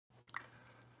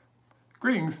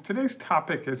Greetings. Today's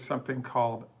topic is something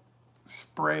called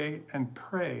spray and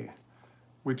pray,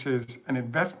 which is an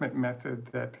investment method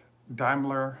that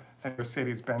Daimler and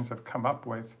Mercedes-Benz have come up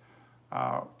with.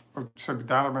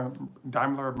 Daimler,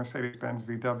 Mercedes-Benz,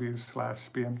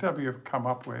 VW / BMW have come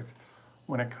up with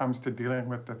when it comes to dealing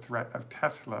with the threat of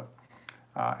Tesla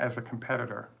as a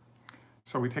competitor.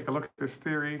 So we take a look at this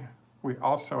theory. We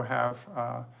also have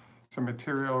some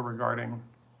material regarding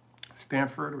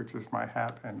Stanford, which is my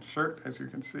hat and shirt, as you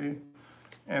can see.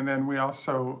 And then we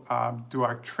also do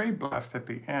our trade blast at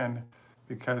the end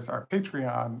because our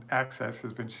Patreon access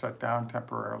has been shut down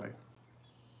temporarily.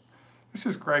 This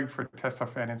is Greg for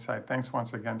Teslafaninsight. Thanks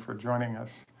once again for joining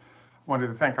us. I wanted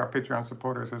to thank our Patreon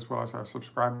supporters as well as our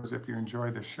subscribers. If you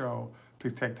enjoy the show,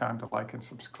 please take time to like and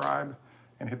subscribe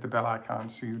and hit the bell icon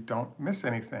so you don't miss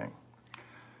anything.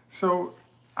 So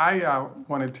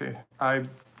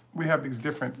we have these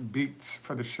different beats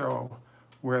for the show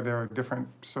where there are different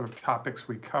sort of topics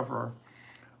we cover.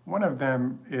 One of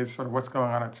them is sort of what's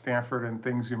going on at Stanford and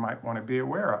things you might want to be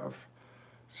aware of.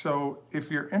 So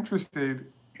if you're interested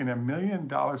in $1 million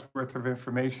worth of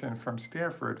information from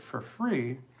Stanford for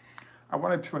free, I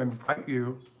wanted to invite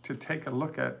you to take a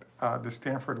look at the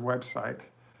Stanford website.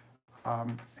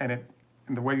 And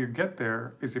the way you get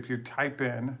there is if you type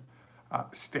in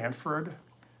Stanford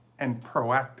and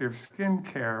proactive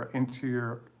skincare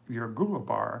into your Google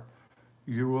bar,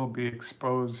 you will be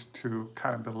exposed to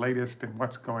kind of the latest in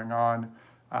what's going on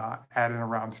at and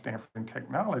around Stanford and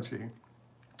technology.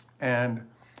 And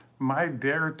my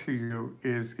dare to you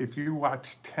is if you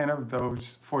watch 10 of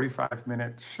those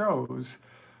 45-minute shows,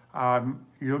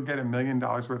 you'll get $1 million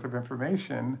worth of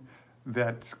information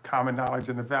that's common knowledge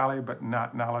in the Valley, but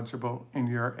not knowledgeable in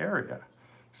your area.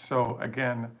 So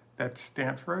again, that's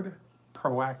Stanford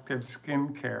proactive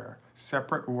skincare,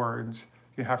 separate words.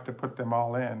 You have to put them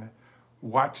all in.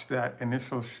 Watch that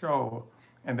initial show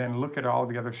and then look at all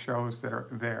the other shows that are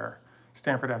there.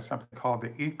 Stanford has something called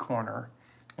the E-Corner.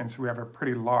 And so we have a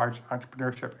pretty large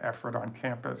entrepreneurship effort on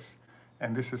campus.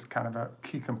 And this is kind of a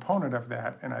key component of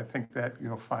that. And I think that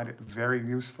you'll find it very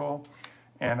useful.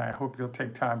 And I hope you'll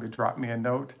take time to drop me a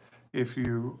note if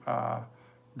you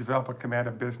develop a command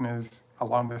of business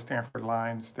along the Stanford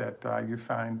lines that you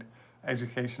find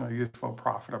educational, useful,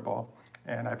 profitable,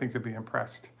 and I think you'll be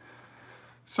impressed.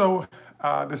 So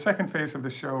the second phase of the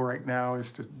show right now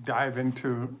is to dive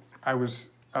into,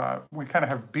 we kind of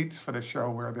have beats for the show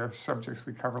where there are subjects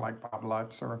we cover like Bob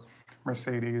Lutz or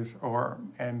Mercedes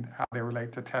and how they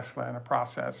relate to Tesla in the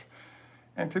process.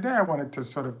 And today I wanted to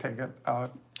sort of take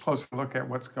a closer look at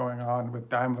what's going on with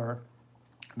Daimler.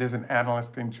 There's an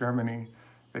analyst in Germany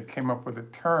that came up with a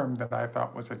term that I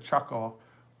thought was a chuckle,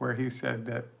 where he said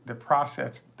that the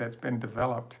process that's been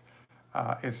developed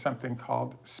is something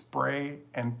called spray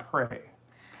and pray.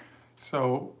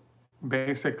 So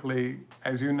basically,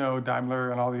 as you know,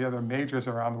 Daimler and all the other majors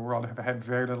around the world have had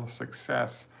very little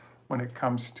success when it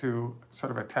comes to sort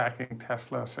of attacking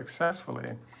Tesla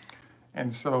successfully.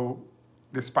 And so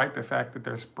despite the fact that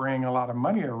they're spraying a lot of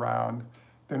money around,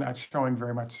 they're not showing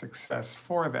very much success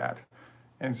for that.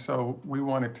 And so we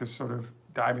wanted to sort of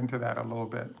dive into that a little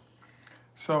bit.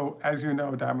 So as you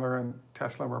know, Daimler and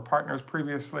Tesla were partners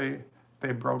previously.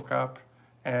 They broke up,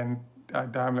 and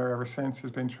Daimler ever since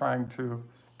has been trying to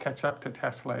catch up to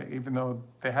Tesla, even though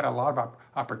they had a lot of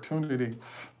opportunity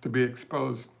to be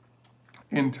exposed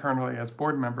internally as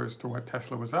board members to what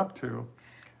Tesla was up to.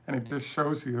 And it just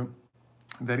shows you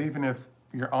that even if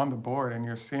you're on the board and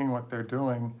you're seeing what they're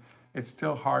doing, it's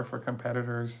still hard for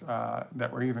competitors that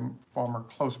were even former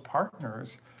close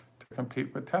partners to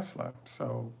compete with Tesla.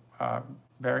 So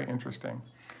very interesting.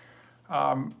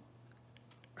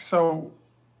 So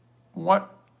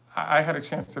I had a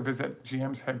chance to visit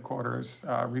GM's headquarters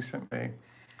recently.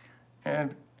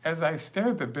 And as I stared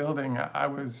at the building, I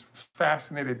was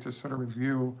fascinated to sort of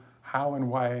review how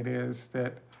and why it is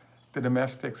that the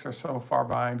domestics are so far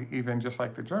behind, even just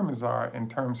like the Germans are, in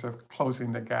terms of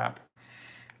closing the gap.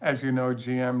 As you know,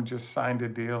 GM just signed a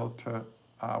deal to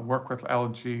work with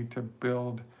LG to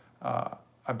build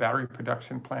a battery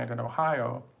production plant in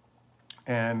Ohio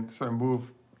and sort of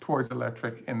move towards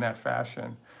electric in that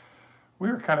fashion. We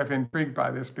were kind of intrigued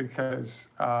by this because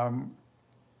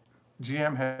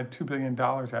GM had $2 billion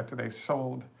after they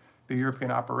sold the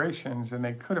European operations, and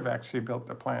they could have actually built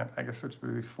the plant, I guess it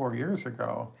would be 4 years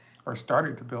ago, or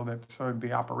started to build it so it'd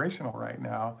be operational right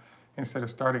now, instead of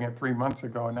starting it 3 months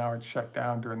ago, and now it's shut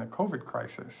down during the COVID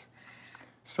crisis.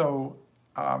 So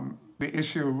the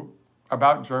issue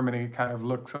about Germany kind of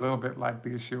looks a little bit like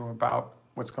the issue about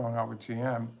what's going on with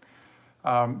GM.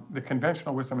 The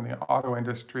conventional wisdom in the auto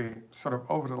industry, sort of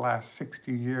over the last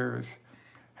 60 years,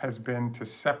 has been to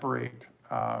separate.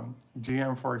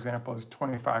 GM, for example, is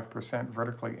 25%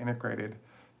 vertically integrated.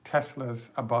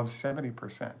 Tesla's above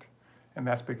 70%. And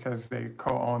that's because they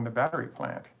co-own the battery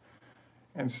plant.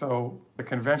 And so the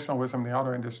conventional wisdom in the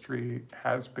auto industry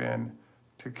has been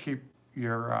to keep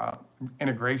your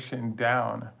integration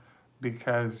down,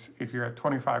 because if you're at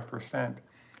 25%,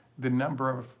 the number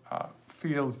of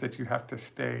fields that you have to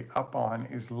stay up on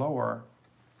is lower.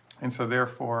 And so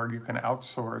therefore you can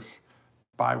outsource,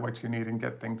 buy what you need and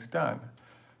get things done.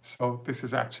 So this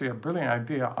is actually a brilliant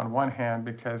idea on one hand,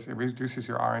 because it reduces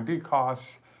your R&D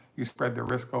costs, you spread the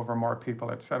risk over more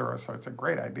people, et cetera. So it's a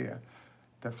great idea.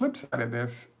 The flip side of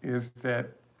this is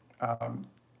that,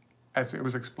 as it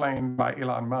was explained by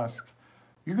Elon Musk,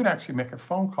 you can actually make a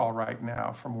phone call right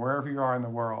now from wherever you are in the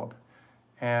world,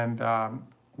 and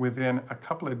within a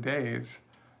couple of days,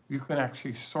 you can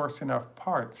actually source enough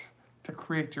parts to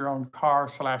create your own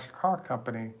car/car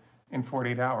company in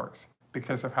 48 hours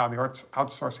because of how the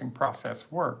outsourcing process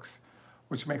works,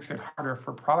 which makes it harder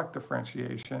for product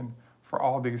differentiation for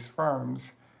all these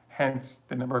firms, hence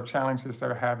the number of challenges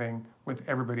they're having with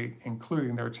everybody,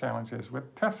 including their challenges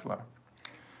with Tesla.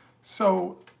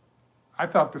 So I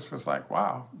thought this was like,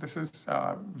 wow, this is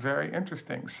very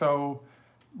interesting. So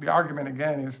the argument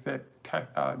again is that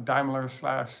Daimler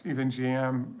 / even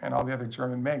GM and all the other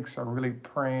German makes are really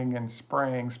praying and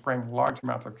spraying large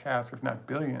amounts of cash, if not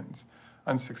billions,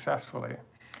 unsuccessfully.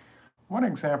 One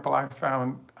example I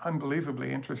found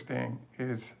unbelievably interesting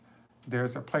is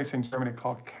there's a place in Germany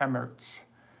called Chemnitz,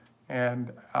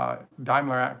 and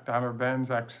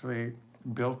Daimler-Benz actually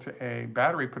built a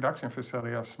battery production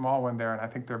facility, a small one there, and I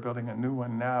think they're building a new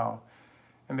one now.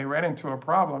 And they ran into a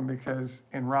problem because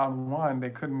in round one, they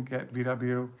couldn't get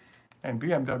VW and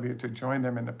BMW to join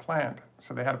them in the plant.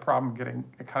 So they had a problem getting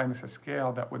economies of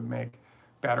scale that would make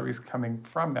batteries coming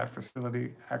from that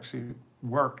facility actually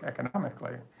work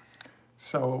economically.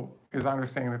 So it's our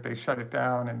understanding that they shut it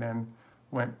down and then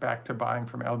went back to buying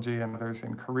from LG and others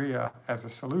in Korea as a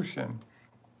solution.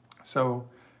 So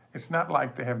it's not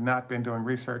like they have not been doing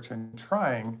research and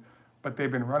trying, but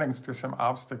they've been running through some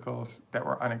obstacles that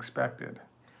were unexpected.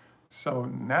 So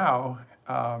now,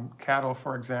 Cattle,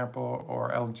 for example,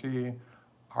 or LG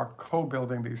are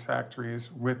co-building these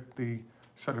factories with the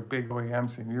sort of big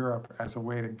OEMs in Europe as a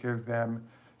way to give them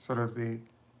sort of the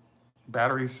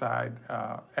battery side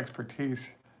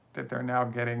expertise that they're now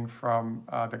getting from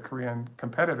the Korean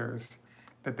competitors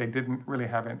that they didn't really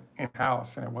have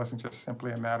in-house. And it wasn't just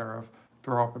simply a matter of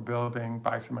throw up a building,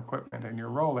 buy some equipment, and you're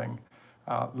rolling.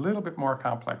 A little bit more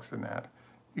complex than that.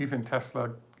 Even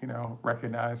Tesla,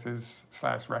 recognized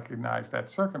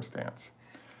that circumstance.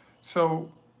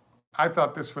 So I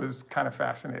thought this was kind of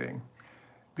fascinating.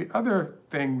 The other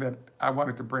thing that I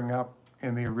wanted to bring up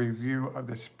in the review of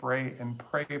the spray and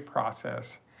pray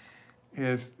process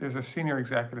is there's a senior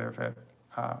executive at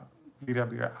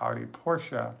VW, Audi,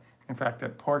 Porsche, in fact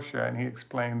at Porsche, and he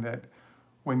explained that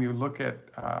when you look at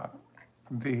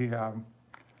the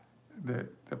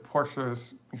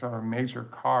Porsche's major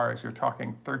cars, you're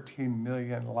talking 13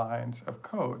 million lines of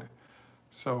code.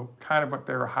 So kind of what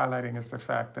they were highlighting is the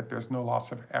fact that there's no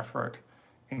loss of effort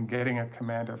in getting a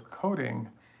command of coding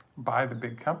by the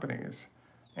big companies.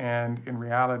 And in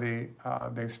reality,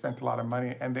 they've spent a lot of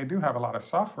money, and they do have a lot of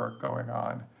software going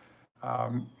on.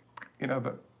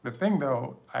 The thing,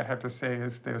 though, I'd have to say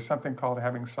is there's something called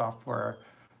having software,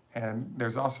 and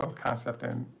there's also a concept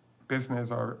in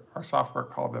business or software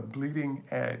called the bleeding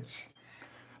edge.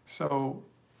 So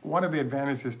one of the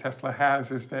advantages Tesla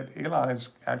has is that Elon is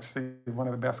actually one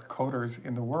of the best coders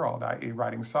in the world, i.e.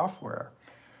 writing software.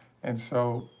 And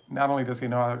so not only does he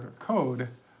know how to code,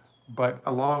 but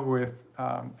along with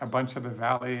a bunch of the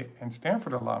Valley and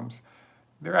Stanford alums,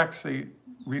 they're actually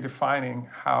redefining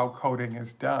how coding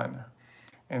is done.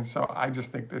 And so I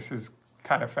just think this is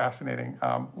kind of fascinating.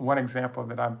 One example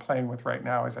that I'm playing with right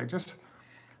now is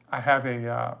I have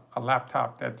a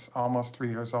laptop that's almost 3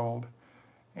 years old,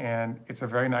 and it's a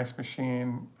very nice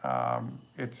machine.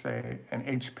 It's an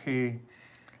HP,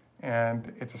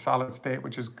 and it's a solid state,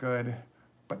 which is good,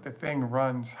 but the thing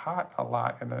runs hot a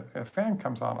lot, and the fan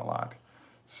comes on a lot.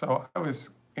 So I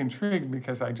was intrigued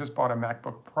because I just bought a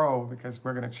MacBook Pro because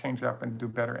we're going to change up and do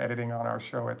better editing on our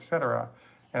show, et cetera.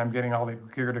 And I'm getting all the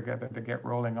gear together to get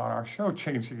rolling on our show,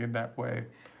 changing it that way.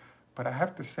 But I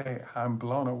have to say, I'm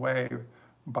blown away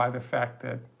by the fact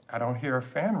that I don't hear a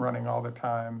fan running all the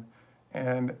time,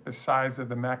 and the size of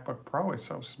the MacBook Pro is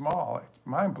so small. It's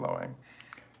mind-blowing.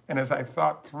 And as I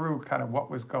thought through kind of what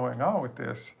was going on with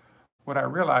this, what I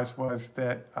realized was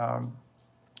that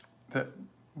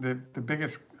the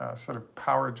biggest sort of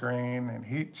power drain and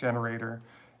heat generator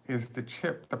is the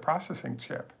chip, the processing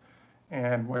chip.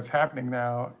 And what's happening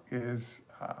now is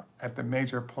at the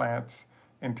major plants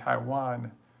in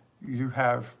Taiwan, you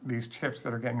have these chips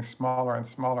that are getting smaller and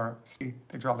smaller. See,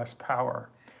 they draw less power.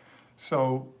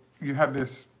 So you have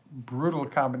this brutal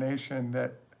combination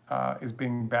that is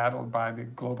being battled by the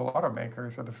global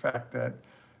automakers of the fact that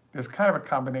there's kind of a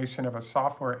combination of a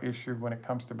software issue when it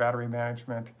comes to battery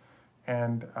management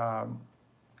and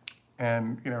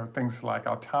things like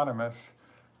autonomous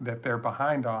that they're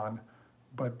behind on,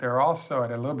 but they're also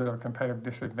at a little bit of a competitive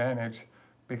disadvantage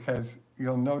because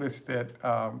you'll notice that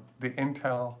the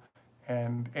Intel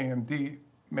and AMD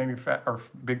or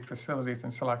big facilities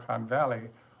in Silicon Valley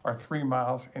are 3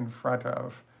 miles in front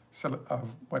of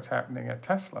what's happening at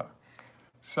Tesla.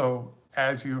 So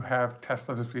as you have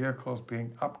Tesla's vehicles being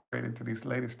upgraded to these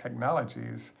latest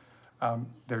technologies,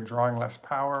 they're drawing less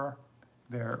power,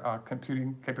 their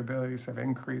computing capabilities have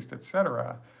increased, et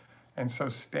cetera. And so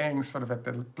staying sort of at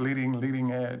the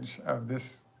leading edge of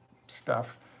this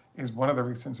stuff is one of the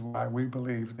reasons why we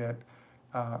believe that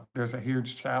there's a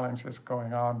huge challenge that's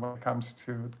going on when it comes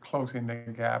to closing the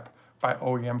gap by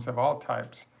OEMs of all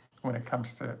types when it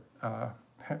comes to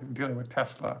dealing with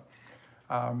Tesla.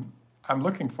 I'm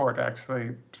looking forward to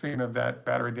actually, speaking of that,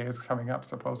 Battery Day is coming up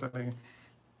supposedly,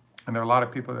 and there are a lot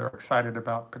of people that are excited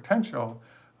about potential.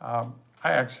 I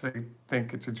actually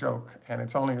think it's a joke, and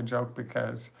it's only a joke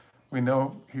because we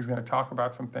know he's going to talk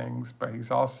about some things, but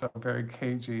he's also very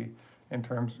cagey in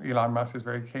terms, Elon Musk is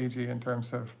very cagey in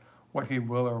terms of what he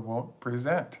will or won't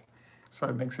present. So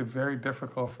it makes it very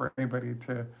difficult for anybody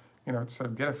to, sort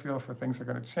of get a feel for things that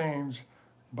are going to change,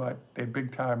 but they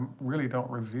big time really don't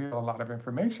reveal a lot of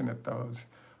information at those,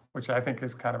 which I think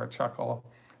is kind of a chuckle.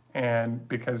 And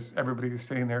because everybody is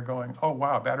sitting there going, oh,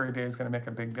 wow, Battery Day is going to make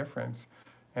a big difference.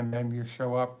 And then you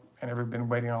show up and everybody's been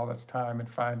waiting all this time and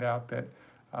find out that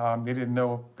they didn't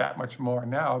know that much more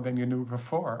now than you knew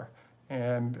before.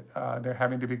 And they're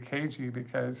having to be cagey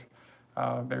because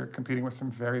they're competing with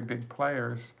some very big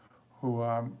players who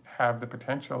have the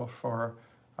potential for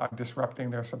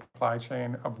disrupting their supply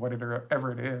chain of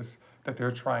whatever it is that they're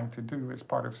trying to do as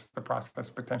part of the process,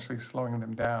 potentially slowing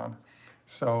them down.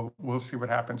 So we'll see what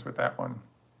happens with that one.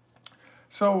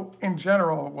 So in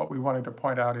general, what we wanted to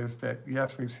point out is that,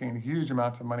 yes, we've seen huge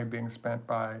amounts of money being spent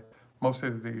by most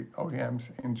of the OEMs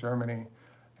in Germany,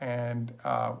 and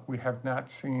we have not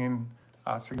seen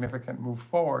a significant move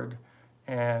forward,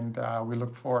 and we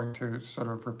look forward to sort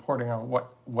of reporting on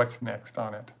what's next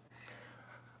on it.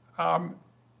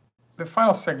 The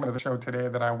final segment of the show today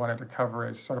that I wanted to cover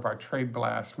is sort of our trade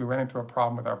blast. We ran into a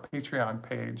problem with our Patreon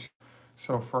page.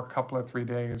 So for a couple of 3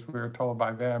 days, we were told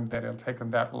by them that it'll take them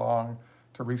that long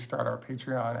to restart our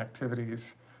Patreon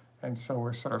activities. And so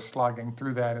we're sort of slogging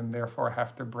through that and therefore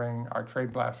have to bring our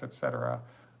trade blast, et cetera.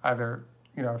 Either,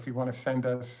 if you want to send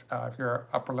us, if you're an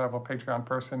upper level Patreon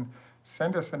person,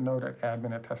 send us a note at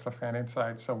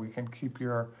admin@Teslafaninsight so we can keep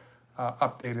you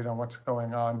updated on what's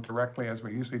going on directly as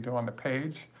we usually do on the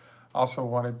page. Also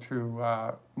wanted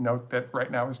to note that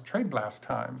right now is trade blast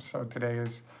time. So today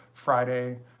is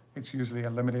Friday. It's usually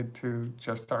limited to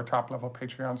just our top level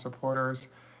Patreon supporters.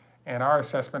 And our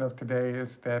assessment of today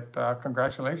is that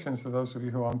congratulations to those of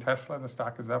you who own Tesla. The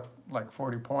stock is up like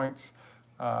 40 points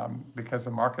because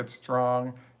the market's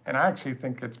strong. And I actually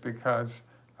think it's because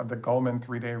of the Goldman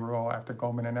 3-day rule after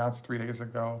Goldman announced 3 days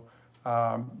ago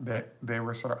that they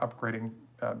were sort of upgrading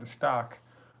the stock.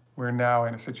 We're now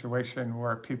in a situation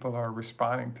where people are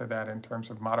responding to that in terms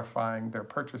of modifying their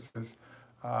purchases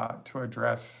to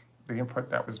address the input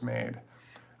that was made.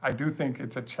 I do think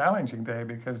it's a challenging day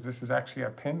because this is actually a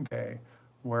pin day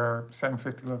where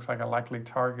 750 looks like a likely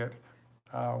target,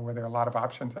 where there are a lot of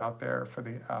options out there for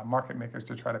the market makers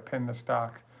to try to pin the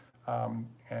stock.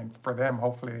 And for them,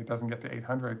 hopefully it doesn't get to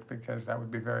 800 because that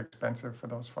would be very expensive for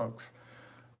those folks.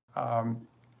 I'm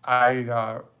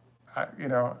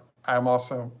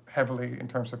also heavily in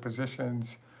terms of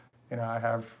positions. I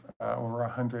have over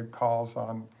 100 calls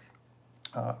on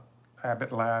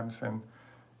Abbott Labs, and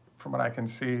from what I can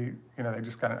see, they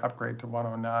just got an upgrade to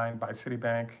 109 by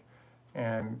Citibank,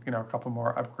 and a couple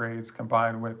more upgrades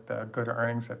combined with the good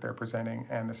earnings that they're presenting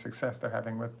and the success they're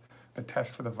having with the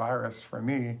test for the virus, for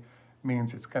me,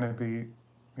 means it's going to be,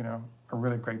 a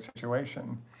really great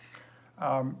situation.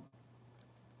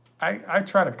 I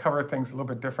try to cover things a little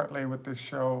bit differently with this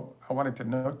show. I wanted to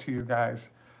note to you guys,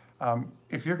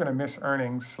 if you're going to miss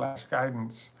earnings /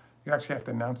 guidance, you actually have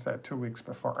to announce that 2 weeks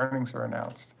before earnings are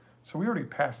announced. So we already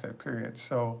passed that period.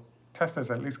 So Tesla's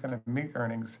at least going to meet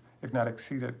earnings, if not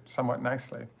exceed it somewhat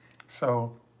nicely.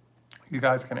 So you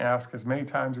guys can ask as many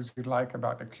times as you'd like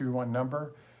about the Q1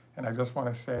 number. And I just want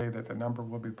to say that the number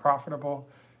will be profitable.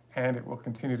 and it will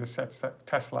continue to set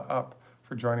Tesla up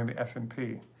for joining the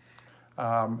S&P.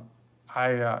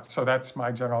 So that's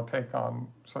my general take on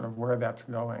sort of where that's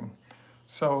going.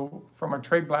 So from a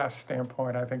Trade Blast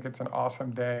standpoint, I think it's an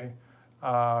awesome day.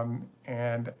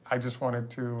 And I just wanted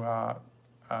to,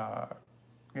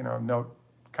 note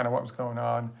kind of what was going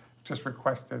on. Just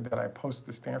requested that I post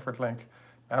the Stanford link.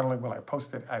 Not only will I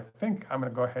post it, I think I'm going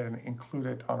to go ahead and include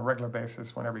it on a regular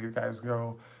basis. Whenever you guys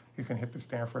go, you can hit the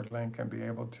Stanford link and be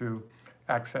able to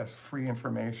access free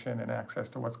information and access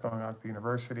to what's going on at the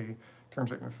university in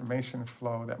terms of information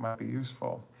flow that might be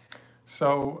useful.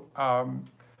 So,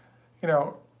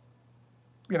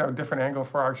 different angle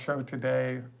for our show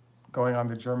today, going on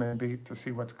the German beat to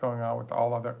see what's going on with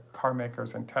all other car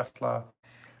makers and Tesla.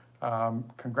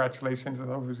 Congratulations to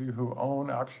those of you who own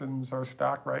options or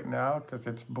stock right now, because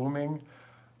it's booming.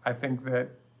 I think that,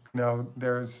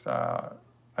 there's a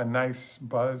nice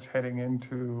buzz heading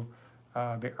into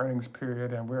the earnings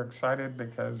period, and we're excited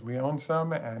because we own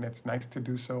some, and it's nice to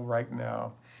do so right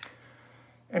now.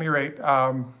 At any rate,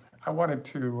 I wanted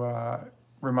to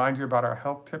remind you about our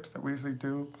health tips that we usually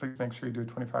do. Please make sure you do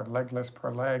 25 leg lifts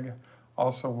per leg.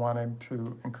 Also wanted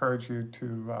to encourage you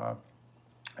to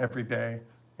every day,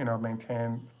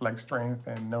 maintain leg strength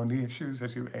and no knee issues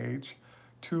as you age.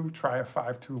 2, try a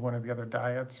 5-2-1 of the other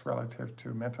diets relative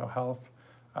to mental health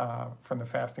from the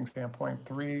fasting standpoint.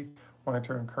 3, wanted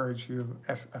to encourage you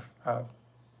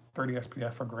 30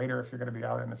 SPF or greater if you're going to be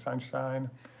out in the sunshine.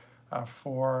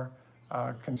 4,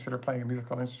 consider playing a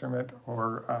musical instrument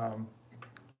or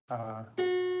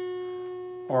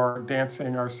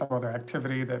dancing or some other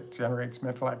activity that generates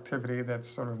mental activity that's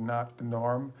sort of not the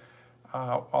norm.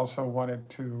 Also wanted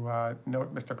to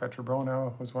note Mr.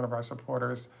 Petrobono, who's one of our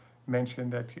supporters,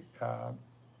 mentioned that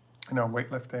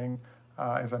weightlifting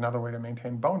is another way to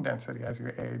maintain bone density as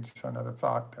you age. So another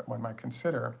thought that one might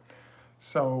consider.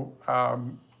 So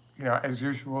as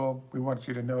usual, we want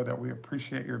you to know that we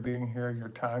appreciate your being here. Your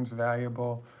time's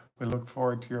valuable. We look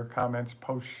forward to your comments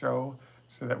post-show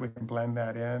so that we can blend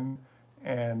that in.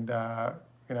 And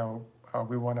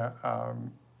we want to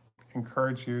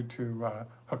encourage you to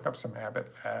hook up some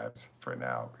Abbott ads for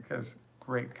now, because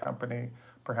great company,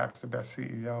 perhaps the best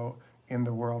CEO in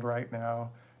the world right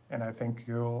now. And I think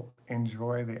you'll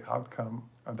enjoy the outcome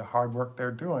of the hard work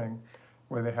they're doing,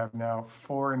 where they have now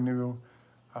 4 new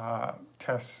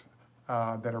tests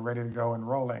that are ready to go and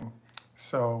rolling.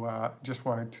 So just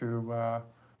wanted to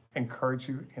encourage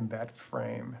you in that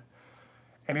frame.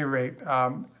 At any rate,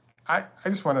 I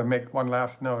just want to make one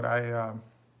last note. I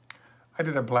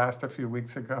did a blast a few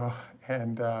weeks ago,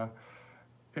 and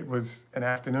it was an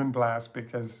afternoon blast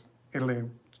because Italy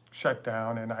shut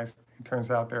down, and it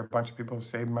turns out there are a bunch of people who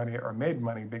saved money or made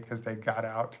money because they got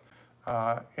out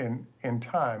in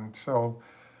time. So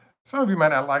some of you might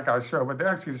not like our show, but there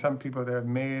are actually some people that have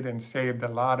made and saved a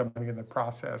lot of money in the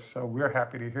process. So we're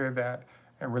happy to hear that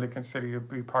and really consider you to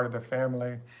be part of the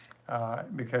family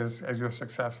because as you're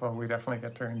successful, we definitely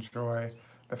get to enjoy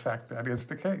the fact that is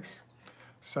the case.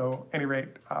 So at any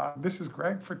rate, this is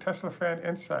Greg for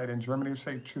Teslafaninsight. In Germany, we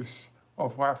say tschüss, au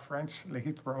revoir French,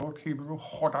 lehitro, Hebrew,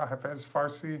 choda hafez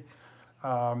Farsi,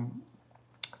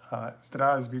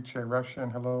 zdravstvuyte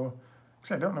Russian, hello.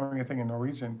 Actually, I don't know anything in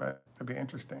Norwegian, but it'd be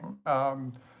interesting.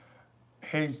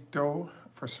 Hej do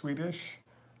for Swedish,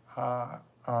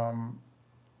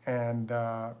 and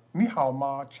ni hao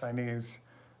ma Chinese.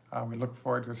 We look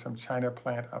forward to some China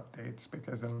plant updates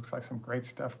because it looks like some great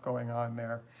stuff going on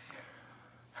there.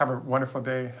 Have a wonderful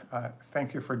day.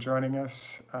 Thank you for joining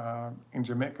us. In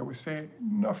Jamaica, we say,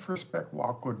 no respect,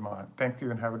 walk good man. Thank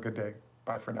you and have a good day.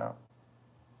 Bye for now.